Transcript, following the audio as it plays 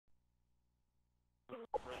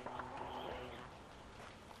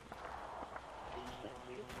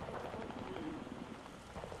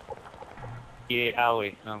BA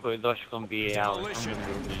alley. I'm going to dash from BA alley. I'm gonna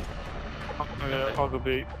go B. I'll go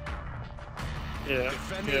B. Yeah.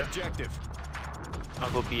 Defend the objective.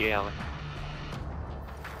 I'll go BA alley.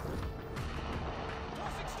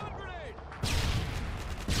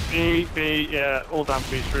 B, yeah, all down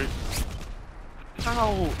B Street. How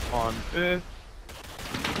on earth?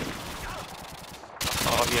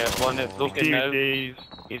 Oh yeah, one is looking now. Ds.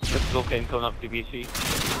 He's just looking, coming up to BC.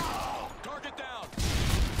 Target down.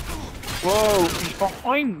 Whoa, he's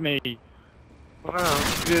behind me.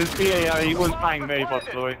 Wow, there's BA, he was bang me, by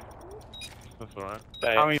the way. That's alright.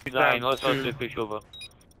 How many Ryan, down? let's Two. just push over.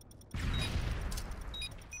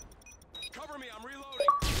 Cover me, I'm reloading.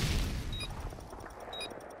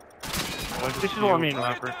 This is what I mean,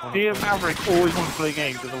 Maverick. Dear Maverick always wants to play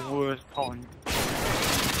games at the worst time.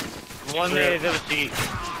 One there, the other seat.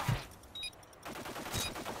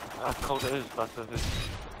 That's cold it is, that's what it is.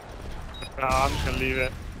 Nah, I'm just gonna leave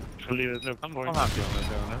it. There's no I'm point. happy on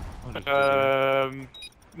it down there.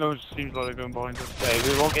 No, it seems like they're going behind us.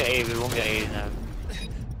 Okay, we won't get A now.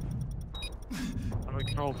 I'm in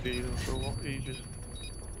control B for what ages.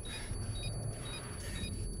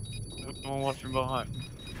 No one watching behind.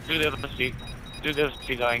 Do the other seat. Do the other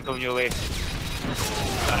seat line, coming your way.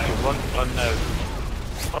 One now.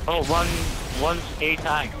 Oh, one's A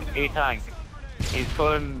tank. He's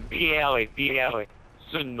going B alley.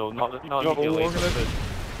 Soon, no, not the alley.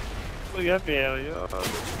 Well, yeah, B area.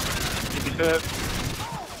 He's hurt.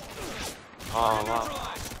 Oh, wow.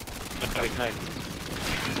 That's nice.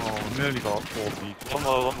 Oh, nearly got 4 pieces.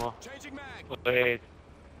 One more. Changing mag. Wait.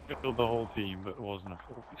 Killed the whole team, but it wasn't a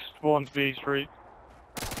full. Spawn's B Street.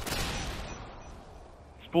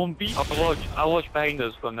 Spawn B. I'll watch behind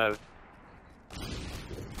us for now.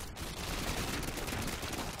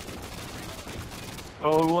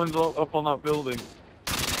 Oh, one's up on that building.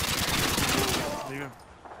 Leave him.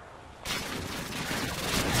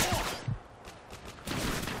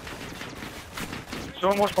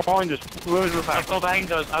 Someone watch behind us. Where's the I've back? got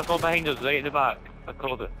behind us, right at the back. I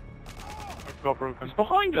called it. I've got broken. He's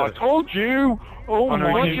behind I us. told you! Oh I know,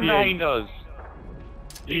 my Watching he's behind us.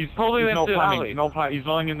 He's probably went not to the planning. alley. Not planning. He's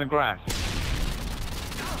lying in the grass.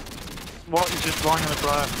 What? He's just lying on the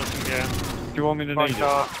grass looking again. Do you want me to need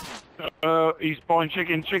it? He's buying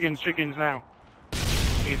chickens now.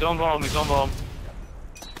 He's on bomb. He's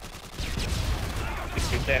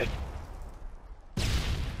dead.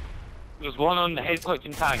 There's one on the head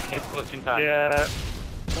clutching tank. Yeah.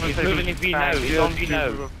 He's moving his B now. He's on B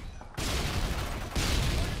now.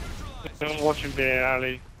 I'm watching B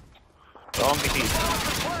alley. They're on B.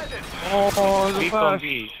 Oh, the He's on flash.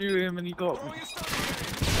 B. Shoot him and he got me.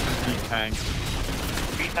 Tank.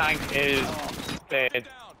 B tank is dead.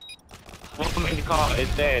 One in the car is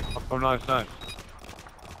dead. Oh, nice.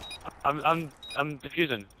 I'm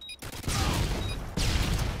defusing.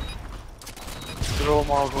 They're all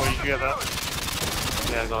miles away, you get that?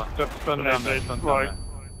 Yeah, I got. Just stun down there. Right.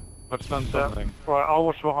 I've done Yeah. something. Right, I'll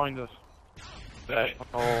watch behind us. Right.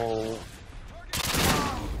 Oh.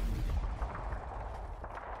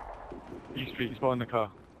 East Street, he's behind the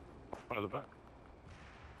car. Right at the back.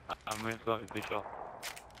 I'm going to go to the shop.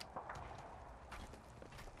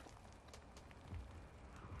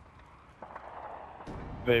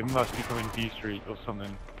 They must be coming B Street or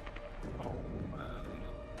something. Oh man.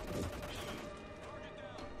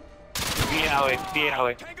 B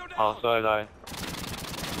alley. Oh, sorry, though.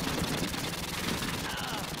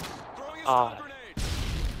 Ah.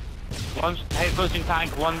 One's head pushing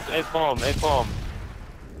tank, one's head bomb.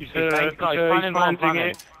 He's planning. planting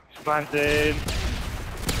it. He's planting.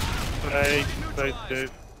 Play, place two.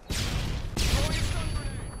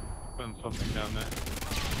 Done something down there.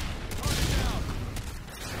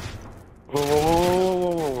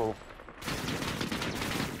 Whoa.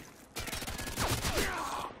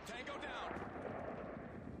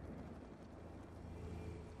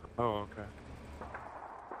 Oh, okay.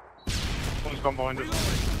 One's gone behind us.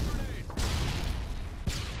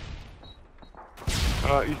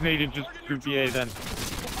 He's needed just through BA then.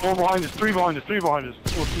 Four behind us, three behind us.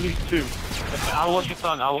 Or at least two. I'll watch your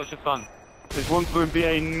son. There's one doing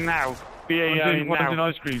BA now. BA One's in now.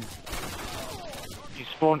 ice cream. He's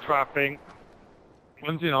spawn trapping.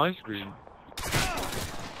 One's in ice cream.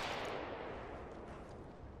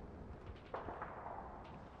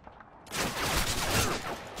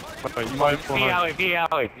 Wait, you might spawn out. B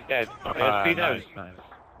alley, he's dead. Speed out. Nice.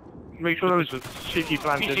 Make sure those are cheeky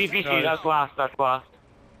planted. BC, that's last.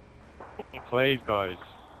 Played, guys.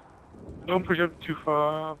 Don't push up too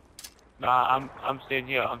far. Nah, I'm staying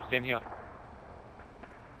here.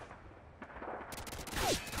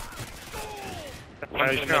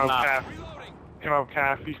 He's in come out mid-map. calf. Come out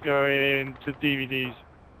calf. He's going to DVDs.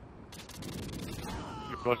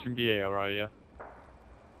 You're watching BA, alright, yeah?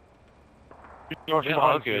 You're watching Just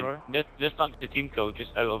behind you, arguing. right? This not the team code,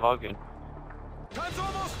 just out of arguing. Time's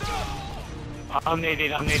almost up! I'm near the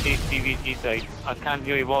DVD side. I can't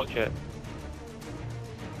really watch it.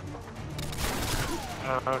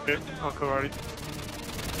 Okay, I'll go right.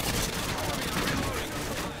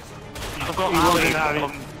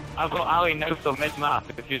 I've got Ali now from mid-map,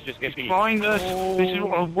 if you just get beat. Behind us. This is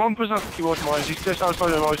 1% keep watching mine. He's just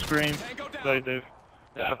outside of ice cream. They do.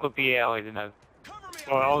 I've got BA Ali now.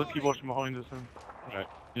 Alright, I'll just keep watching behind us then. Right,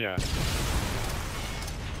 yeah.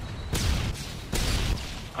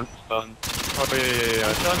 I'm stunned. Oh,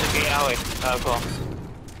 yeah. Stun the BA Ali. Go on.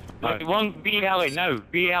 Nice. One BA Ali now.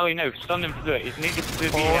 BA Ali now. Stun him through it. He's needed to do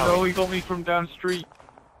BA Oh no, Ali. he got me from down street.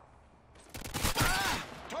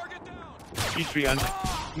 Target down! B Street and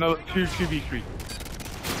no, 2 B Street.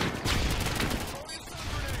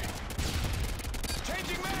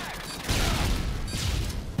 Changing mags!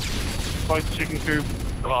 Fight the chicken coop.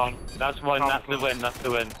 Go on. That's one. That's the win. That's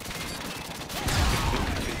the win.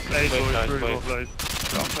 Hey, Wait, boys, guys, really wait. well played.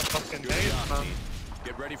 Fucking Good days, job, man. team.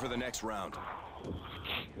 Get ready for the next round.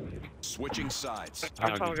 Switching sides.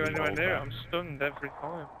 Every time I go anywhere near it, I'm stunned every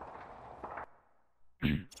time.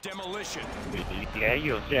 Demolition. Yeah,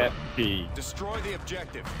 you're Get B. Destroy the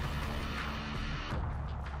objective.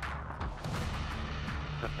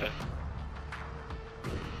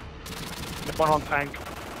 One on tank.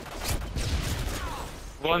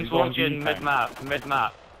 One's He's on watching B mid-map.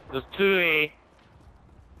 Mid-map. There's 2A.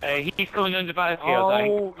 He's coming on the battlefield, I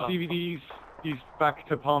Oh, think. DVDs. He's back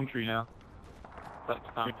to Palm Tree now. That's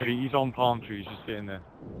fine. He's on Palm Tree, he's just sitting there.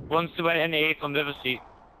 One's to went in the A from the other seat.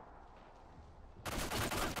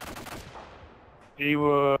 He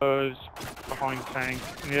was behind tank,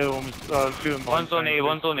 and the other one was two of them One's on tank. A,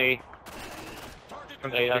 one's on A.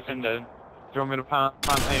 Right, that's him down. Do you want me to pan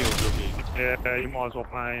A or B? Yeah, you might as well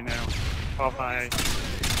play now. I'll play.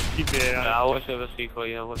 Keep it. Yeah, I'll watch the other seat for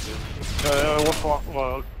you, I'll watch the other seat.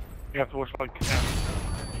 Well, you have to watch like.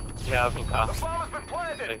 Yeah, I've got car. The bomb has been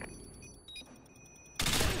planted! Right.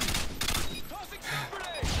 Tossing stun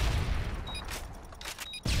grenade!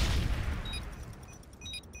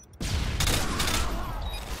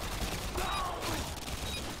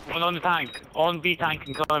 One on the tank. On B tank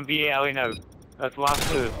and come on B alley now. That's the last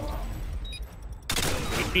two.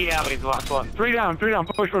 B alley is the last one. 3 down, push.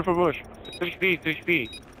 Push B, push B.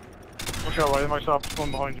 Watch out, right? There might stop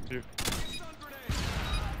one behind you. Stun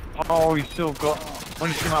grenade! Oh, he's still got. When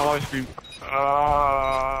he's come out of ice cream. He's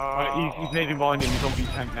nading behind him, he's on B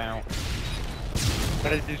tank now.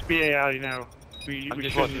 But it's BA alley now. We I'm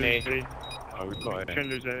just shouldn't watching A. lose B. Oh, we've got it. Shouldn't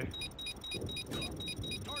lose A.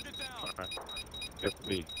 Target down! Alright. Get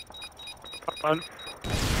B.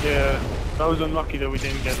 Yeah, that was unlucky that we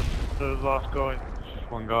didn't get the last guy.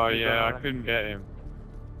 One guy, yeah, I couldn't get him.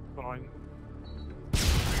 Fine.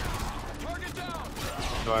 Target down!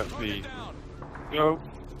 So I B. Down! Go.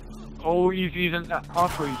 Oh, he's using that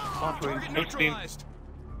arteries. Target neutralized!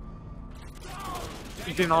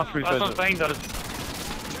 He's in arteries. That's what I'm saying, though.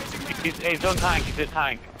 He's on tank, he's at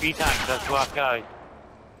tank. B tank, that's the last guy.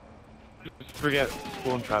 Just forget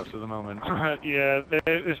spawn traps at the moment. Yeah,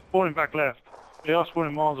 they're spawning back left. They are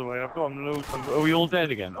spawning miles away. I've got them loads. Are we all dead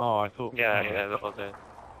again? Oh, I thought. Yeah, that was it.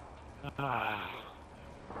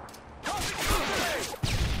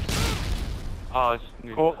 Oh, it's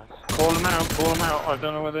new. Call them out. I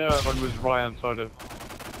don't know where they are. One was right outside of.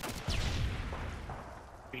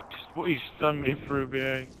 He's stunned me through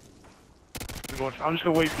BA. Watch. I'm just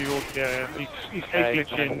gonna wait for you all to get here. He's head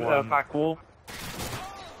glitching back wall.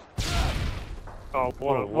 Oh,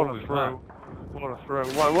 what a throw. What a throw.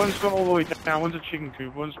 Right, one's gone all the way down, one's a chicken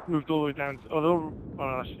coop, one's moved all the way down. Is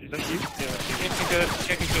that you? Yeah.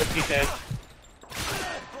 Chicken coop, he says.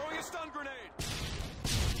 Throwing a stun grenade!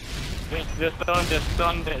 The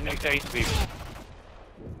stun next to speed.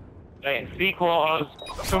 Right, 3/4.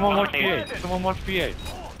 Someone watch B8. Someone watch B8.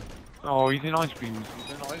 Oh, he's in ice cream.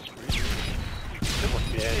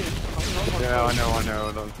 Yeah, I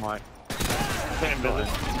know. That was my.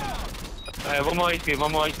 One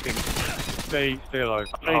more ice cream. Stay alive.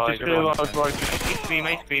 Hey, just stay alive, right? Ice cream.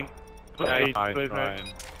 Hey, Nice, please, mate. Ryan.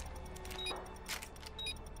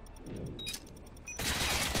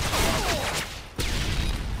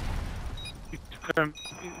 Um,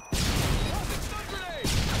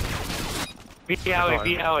 B alley. I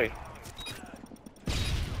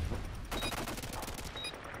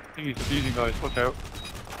think he's defusing, guys. Watch out.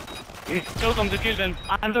 He's still on diffusion.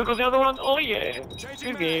 And there goes the other one. Oh yeah.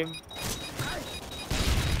 Changing Good game.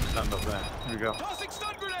 Stand up there. Here we go. Tossing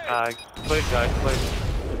stun grenade! Please guys,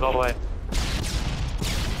 please. Go away.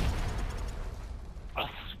 I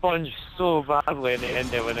sponged so badly in the end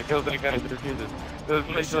there when I killed the guy with the fuses. There was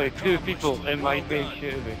literally 2 people in my base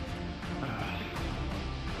shooting me.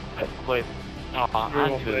 Please. Oh,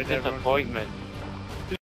 Andrew, disappointment.